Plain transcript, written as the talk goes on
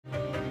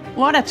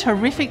What a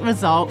terrific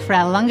result for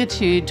our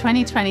Lungitude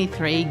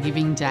 2023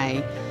 Giving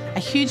Day. A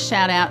huge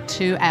shout out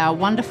to our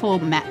wonderful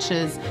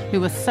matchers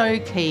who were so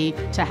key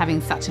to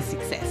having such a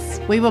success.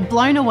 We were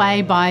blown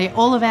away by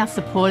all of our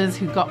supporters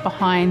who got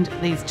behind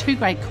these two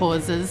great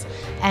causes,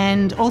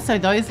 and also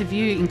those of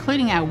you,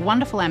 including our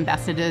wonderful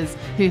ambassadors,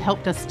 who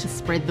helped us to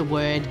spread the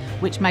word,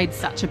 which made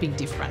such a big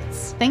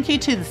difference. Thank you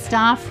to the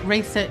staff,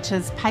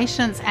 researchers,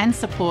 patients and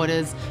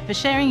supporters for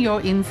sharing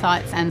your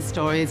insights and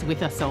stories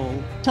with us all.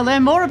 To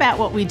learn more about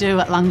what we do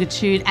at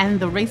Lungitude and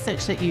the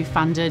research that you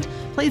funded,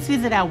 please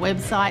visit our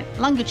website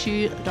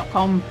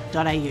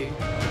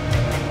lungitude.com.au.